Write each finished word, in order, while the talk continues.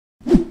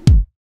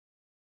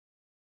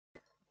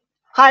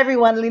Hi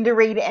everyone, Linda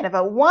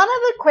Reed-Enever. One of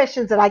the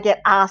questions that I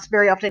get asked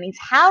very often is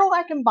how do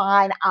I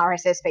combine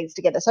RSS feeds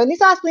together? So in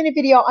this Ask Linda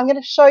video, I'm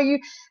going to show you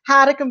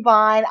how to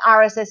combine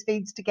RSS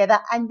feeds together.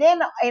 And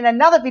then in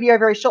another video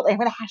very shortly, I'm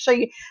going to show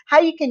you how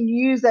you can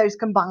use those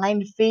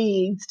combined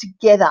feeds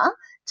together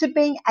to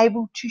being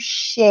able to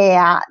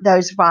share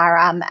those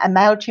via a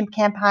MailChimp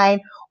campaign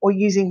or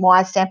using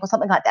Wisestamp or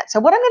something like that. So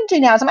what I'm going to do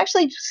now is I'm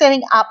actually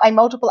setting up a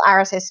multiple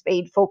RSS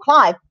feed for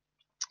Clive,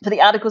 for the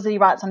articles that he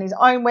writes on his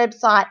own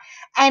website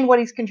and what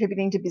he's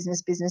contributing to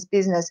business.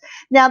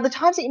 Now, the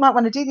times that you might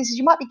want to do this is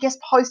you might be guest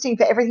posting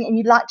for everything and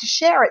you'd like to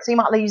share it. So you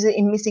might use it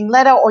in Missing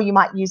Letter, or you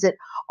might use it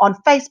on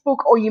Facebook,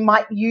 or you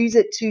might use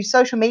it to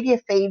social media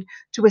feed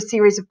to a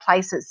series of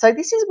places. So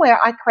this is where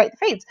I create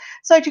the feeds.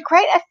 So to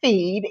create a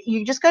feed,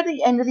 you just go to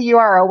the end of the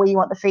URL where you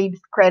want the feed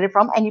created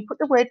from and you put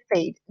the word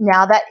feed.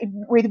 Now that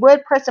with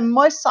WordPress and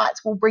most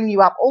sites will bring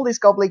you up all this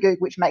gobbledygook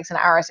which makes an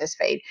RSS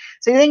feed.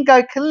 So you then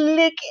go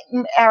click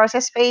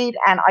RSS feed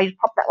and I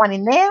pop that one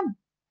in there.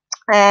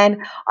 And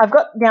I've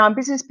got now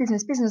business,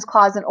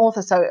 Clive's an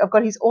author. So I've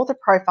got his author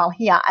profile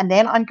here. And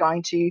then I'm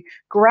going to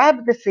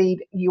grab the feed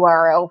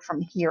URL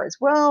from here as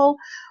well.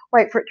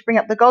 Wait for it to bring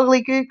up the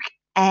gobbledygook.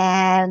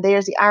 And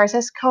there's the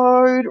RSS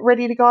code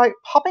ready to go,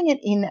 popping it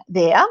in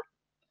there.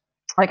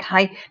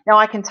 Okay, now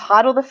I can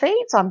title the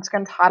feed, so I'm just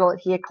going to title it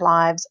here,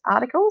 Clive's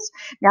Articles.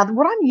 Now,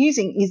 what I'm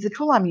using is the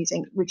tool I'm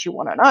using, which you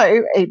want to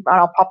know, and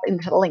I'll pop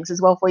into the links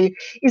as well for you,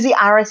 is the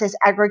RSS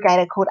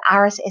aggregator called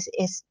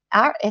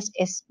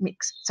RSS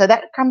Mix. So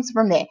that comes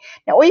from there.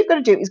 Now, all you've got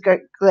to do is go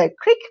click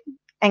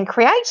and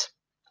create,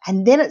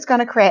 and then it's going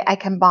to create a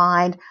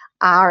combined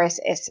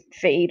RSS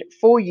feed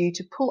for you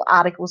to pull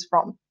articles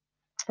from.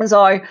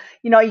 So,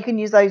 you can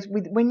use those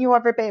when you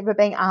are ever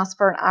being asked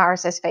for an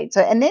RSS feed.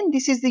 So, and then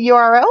this is the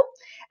URL,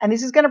 and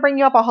this is going to bring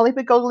you up a whole heap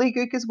of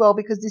gobbledygook as well,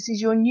 because this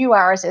is your new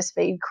RSS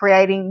feed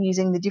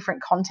using the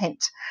different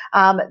content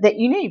that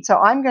you need. So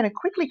I'm going to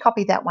quickly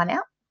copy that one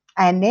out,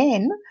 and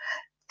then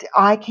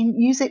I can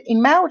use it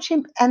in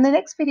MailChimp and the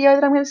next video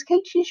that I'm going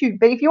to teach you.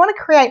 But if you want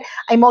to create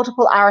a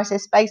multiple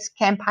RSS-based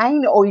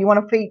campaign, or you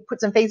want to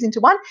put some feeds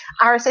into one,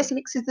 RSS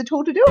Mix is the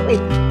tool to do it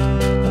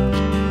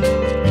with.